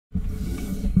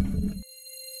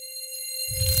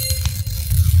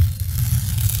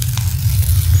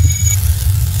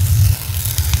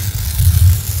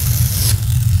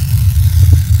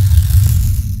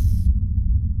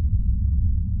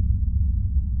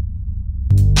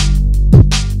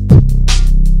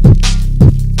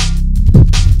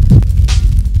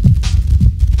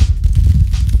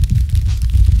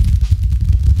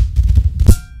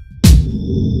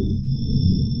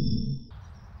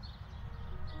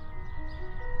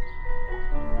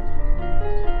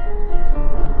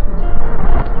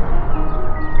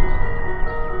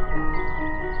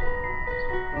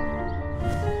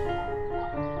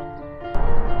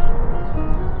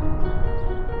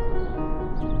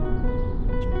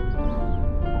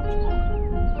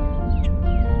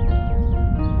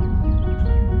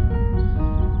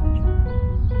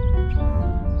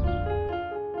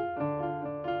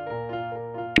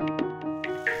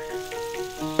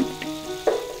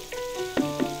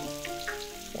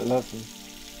love you.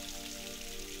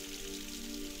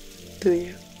 Do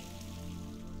you?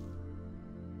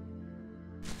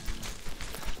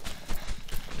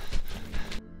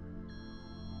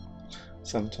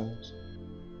 Sometimes.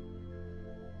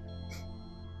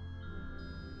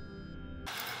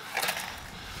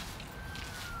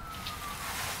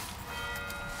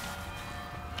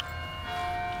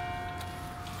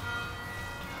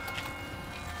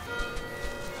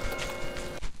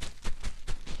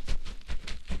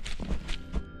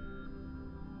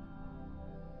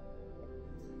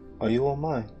 Are you all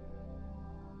mine?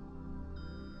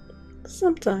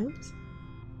 Sometimes.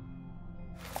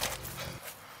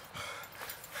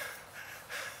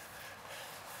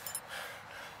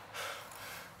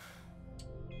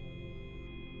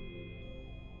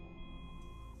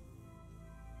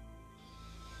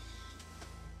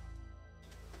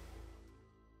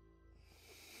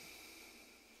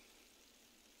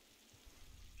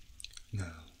 No.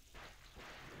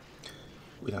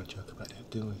 We don't joke about that,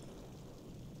 do we?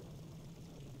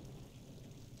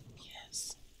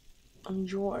 Yes. I'm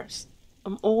yours.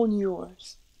 I'm all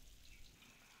yours.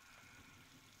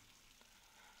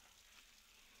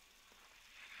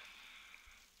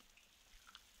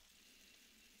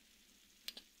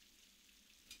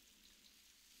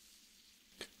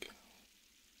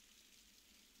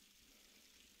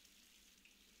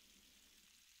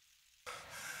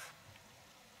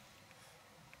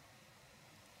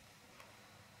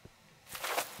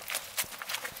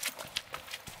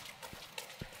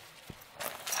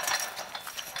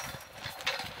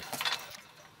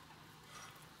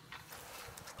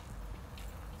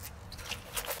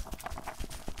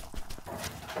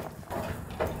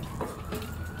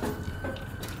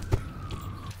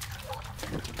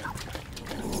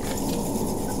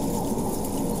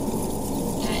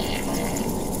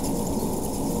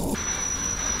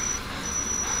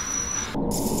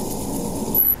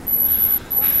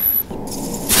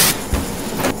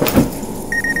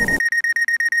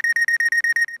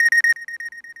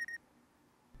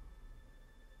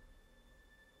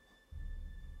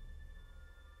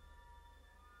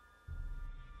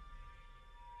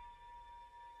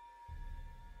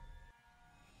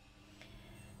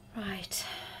 Right,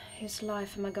 whose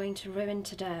life am I going to ruin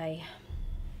today?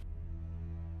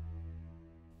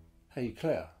 Hey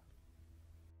Claire,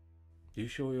 you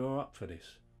sure you're up for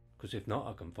this? Because if not,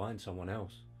 I can find someone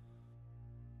else.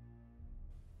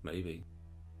 Maybe.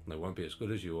 They won't be as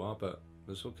good as you are, but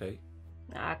that's okay.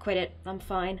 Ah, quit it. I'm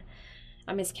fine.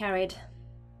 I miscarried.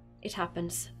 It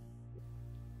happens.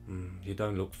 You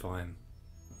don't look fine.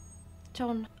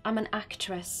 John, I'm an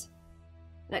actress.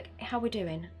 Like, how we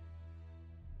doing?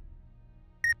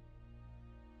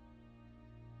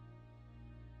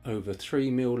 Over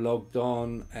 3 mil logged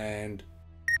on and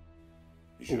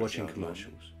Is we're your watching child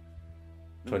commercials.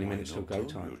 lonely? 20 Why minutes till not go clone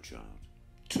time. Your child.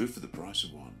 2 for the price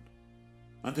of 1.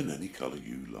 And in any colour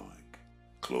you like.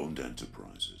 Cloned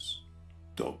Enterprises.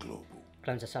 Dog Global.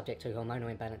 Clones are subject to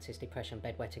hormonal imbalances, depression,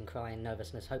 bedwetting, crying,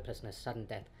 nervousness, hopelessness, sudden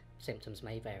death. Symptoms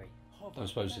may vary. I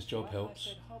suppose this job helps. I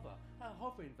said hover. Our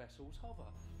hovering vessels hover.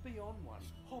 Be on one.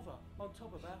 Hover on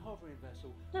top of our hovering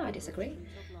vessel. No, I disagree.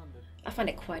 I find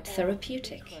it quite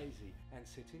therapeutic. Crazy and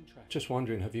sit in traffic. Just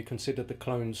wondering, have you considered the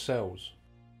cloned cells?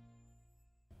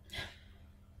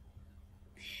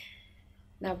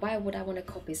 Now, why would I want to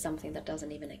copy something that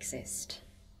doesn't even exist?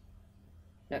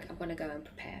 Look, I'm going to go and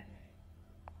prepare.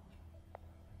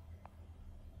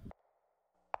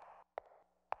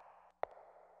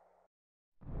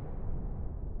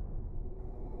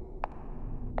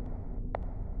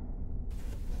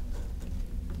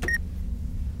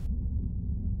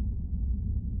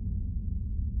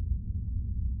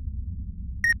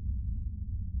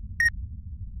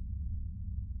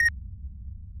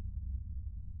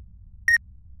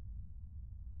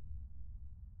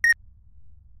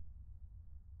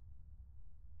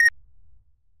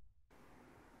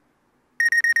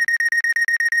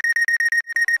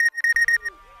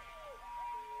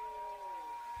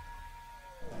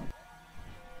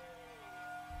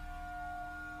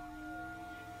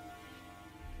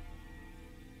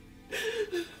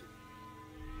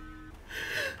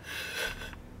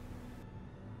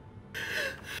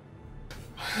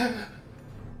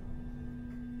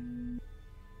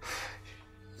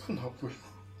 You're not real.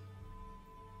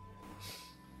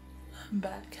 I'm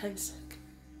back, Isaac.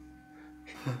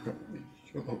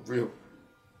 You're not real.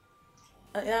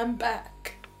 I am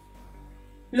back.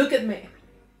 Look at me.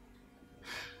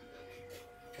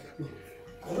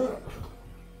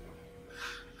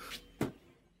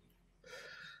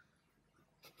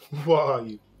 What are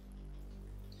you?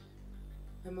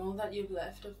 I'm all that you've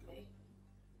left of me.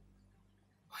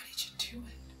 Why did you do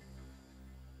it?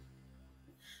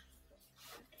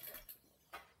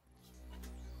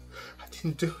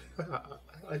 didn't do it.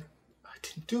 I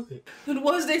didn't do it. Then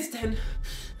what's this then?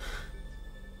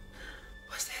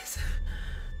 What's this?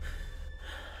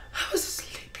 I was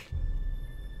sleeping.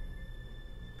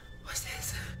 What's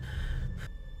this?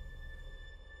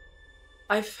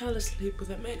 I fell asleep with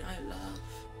a man I love.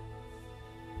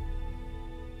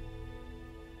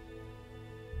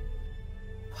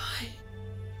 Why?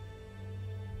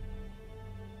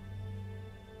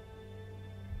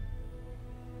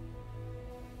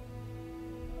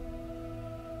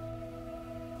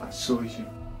 I saw you.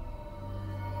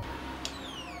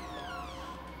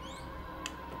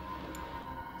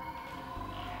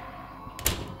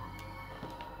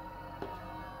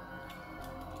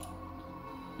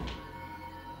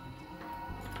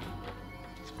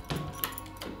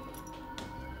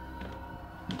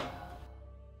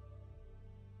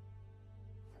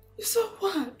 You saw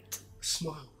what? A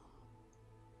smile.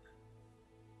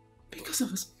 Because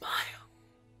of a smile.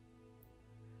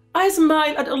 I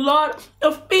smiled at a lot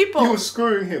of people. You were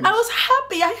screwing him. I was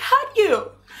happy I had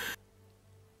you.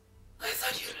 I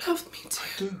thought you loved me too.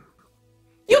 I do.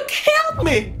 You killed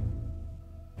me.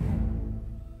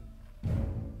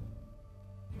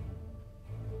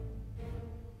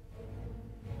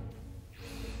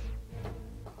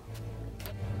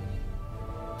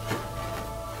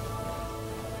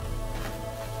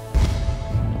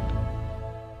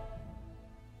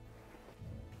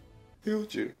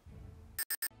 Killed you.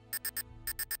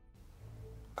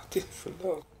 I did it for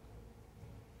love.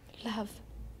 Love.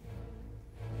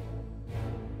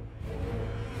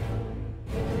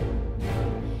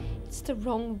 It's the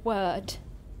wrong word.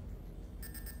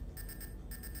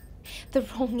 The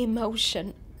wrong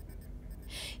emotion.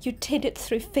 You did it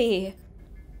through fear,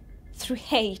 through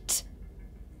hate.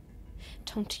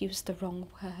 Don't use the wrong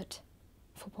word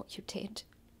for what you did.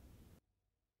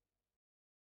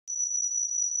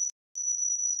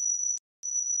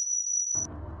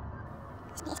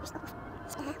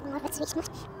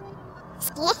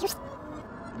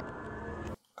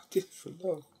 I did it for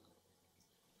love.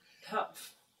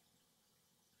 Love.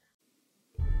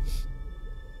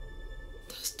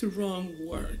 That's the wrong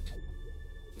word.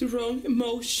 The wrong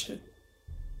emotion.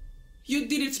 You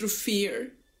did it through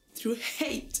fear, through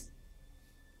hate.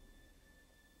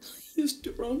 You used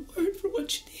the wrong word for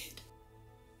what you did.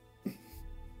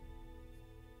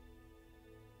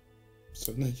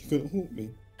 So now you're gonna haunt me.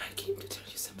 I came to tell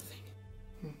you something.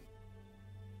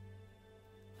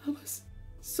 I was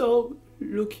so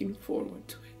looking forward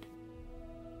to it.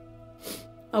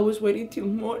 I was waiting till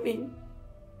morning.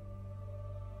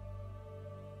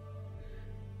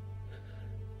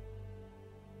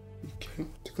 You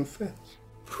came to confess.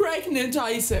 Pregnant,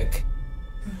 Isaac.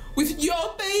 With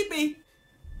your baby.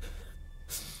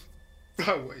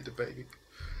 I wanted the baby.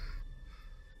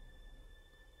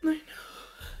 I know.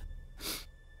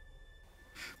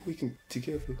 We can be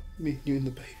together, me, you and the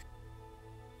baby.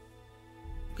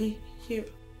 Me, you,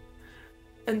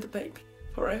 and the baby.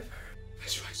 Forever.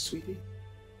 That's right, sweetie.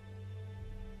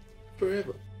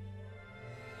 Forever.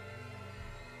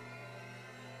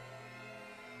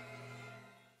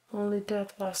 Only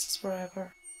death lasts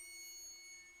forever.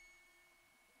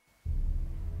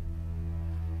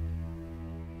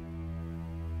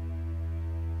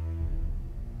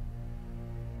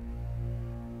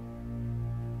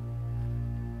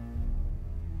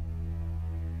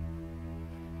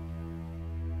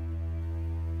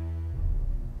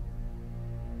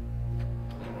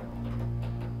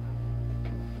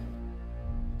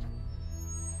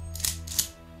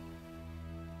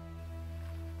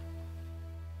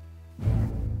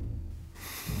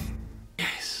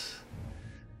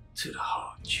 To the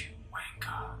heart, you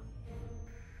wanker.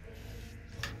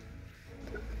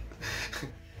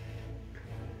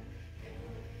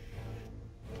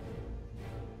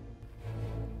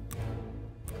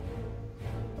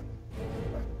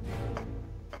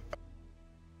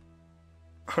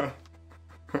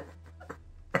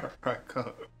 I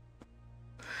can't.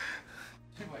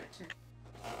 Do it.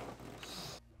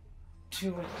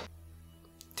 Do it.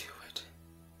 Do it.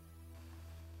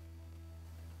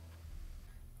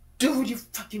 Do it, you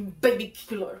fucking baby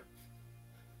killer.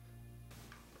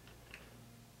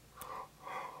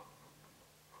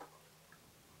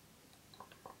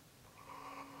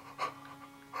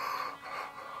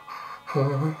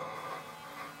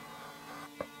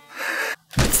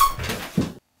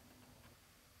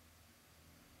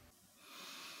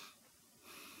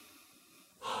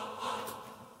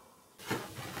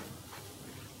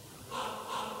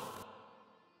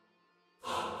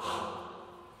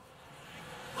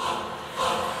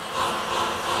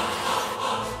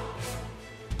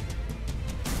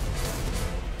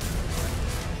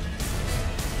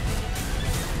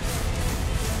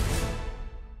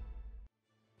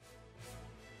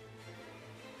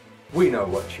 know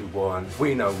what you want,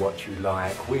 we know what you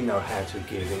like, we know how to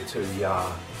give it to ya.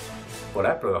 Well,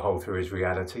 that blew a hole through his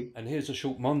reality. And here's a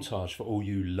short montage for all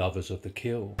you lovers of the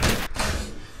kill.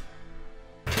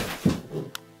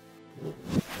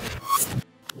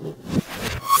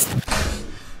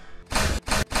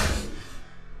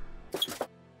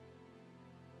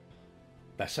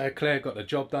 That's how Claire got the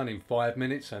job done in 5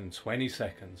 minutes and 20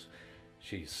 seconds.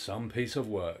 She's some piece of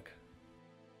work.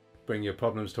 Bring your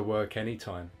problems to work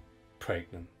anytime.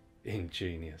 Pregnant.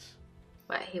 Ingenious.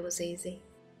 But he was easy.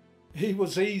 He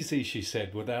was easy, she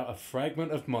said, without a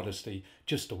fragment of modesty,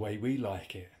 just the way we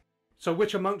like it. So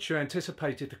which amongst you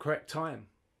anticipated the correct time?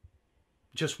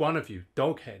 Just one of you,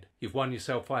 Doghead. You've won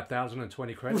yourself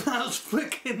 5,020 credits. That's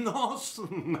freaking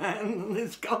awesome, man.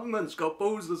 This government's got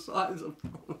balls the size of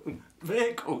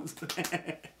vehicles.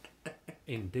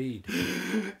 Indeed.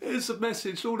 Here's a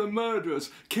message to all the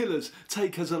murderers, killers,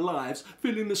 takers of lives,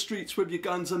 filling the streets with your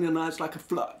guns and your knives like a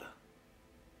flood.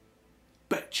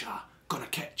 Betcha, gonna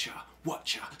catch ya,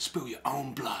 watch ya, spill your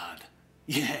own blood.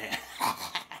 Yeah.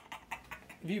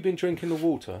 Have you been drinking the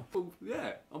water? Well,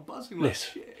 yeah, I'm buzzing like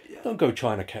Listen, shit. Yeah. don't go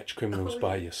trying to catch criminals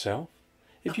by yourself.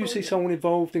 If you see someone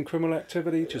involved in criminal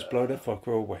activity, just blow that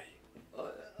fucker away.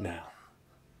 Now,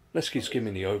 let's keep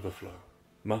skimming the overflow.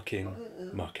 Muck in,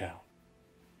 muck out.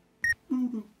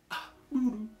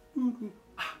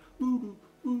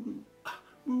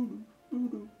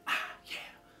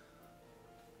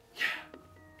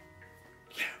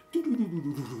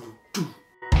 Yeah.